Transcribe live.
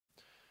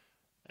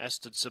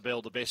Aston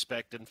Sabel, the best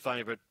backed and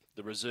favourite.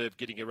 The reserve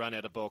getting a run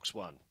out of box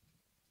 1.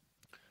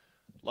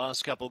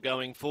 Last couple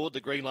going forward.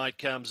 The green light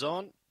comes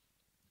on.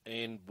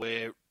 And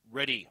we're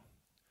ready.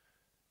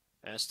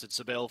 Aston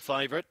Sabel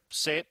favourite.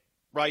 Set.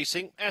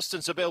 Racing.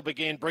 Aston Sabel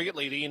began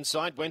brilliantly. The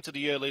inside went to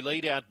the early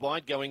lead. Out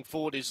wide going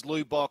forward is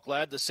Lou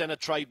Bocklad, the centre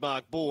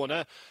trademark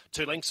Borner.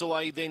 2 lengths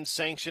away then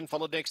Sanction,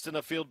 followed next in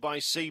the field by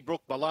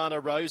Seabrook,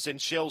 Milana Rose and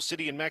Shell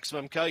City and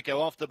Maximum Cocoa.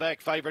 Off the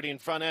back, favourite in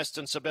front,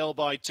 Aston Sabel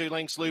by 2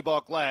 lengths. Lou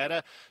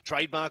Bocklad,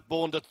 trademark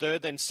Born to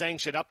third, then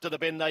Sanction. Up to the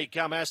bend they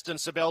come. Aston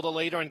Sabel the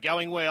leader and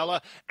going well.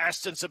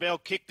 Aston Sabel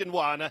kicked and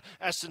won.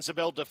 Aston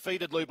Sabel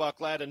defeated Lou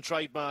Bocklad and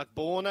trademark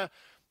Borner.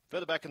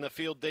 Further back in the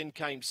field then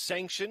came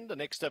Sanction. The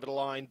next over the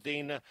line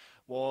then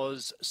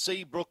was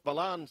Seabrook,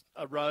 Milan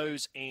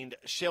Rose and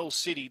Shell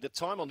City. The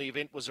time on the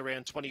event was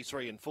around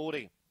 23 and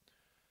 40.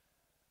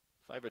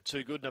 Favourite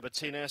too good, number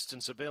 10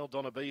 Aston Sabel.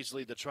 Donna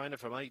Beasley, the trainer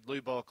from 8 Lou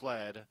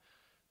Bocklad.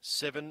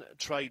 7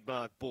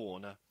 trademark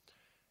Born.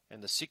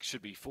 And the 6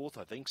 should be 4th,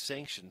 I think.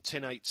 Sanction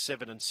 10, 8,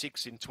 7 and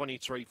 6 in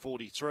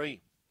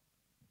 23.43.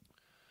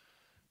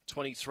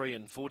 23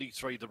 and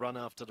 43 the run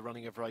after the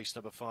running of race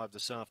number 5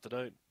 this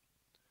afternoon.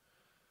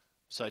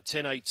 So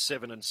 10, 8,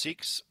 7 and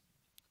 6,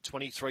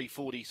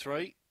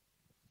 23.43.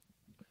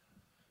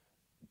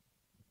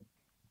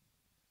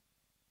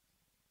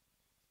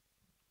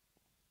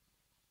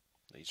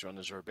 These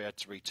runners are about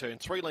to return.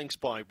 3 lengths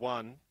by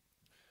 1.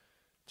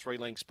 3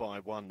 lengths by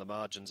 1, the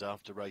margins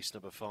after race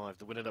number 5.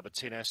 The winner, number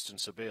 10, Aston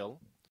Sabel.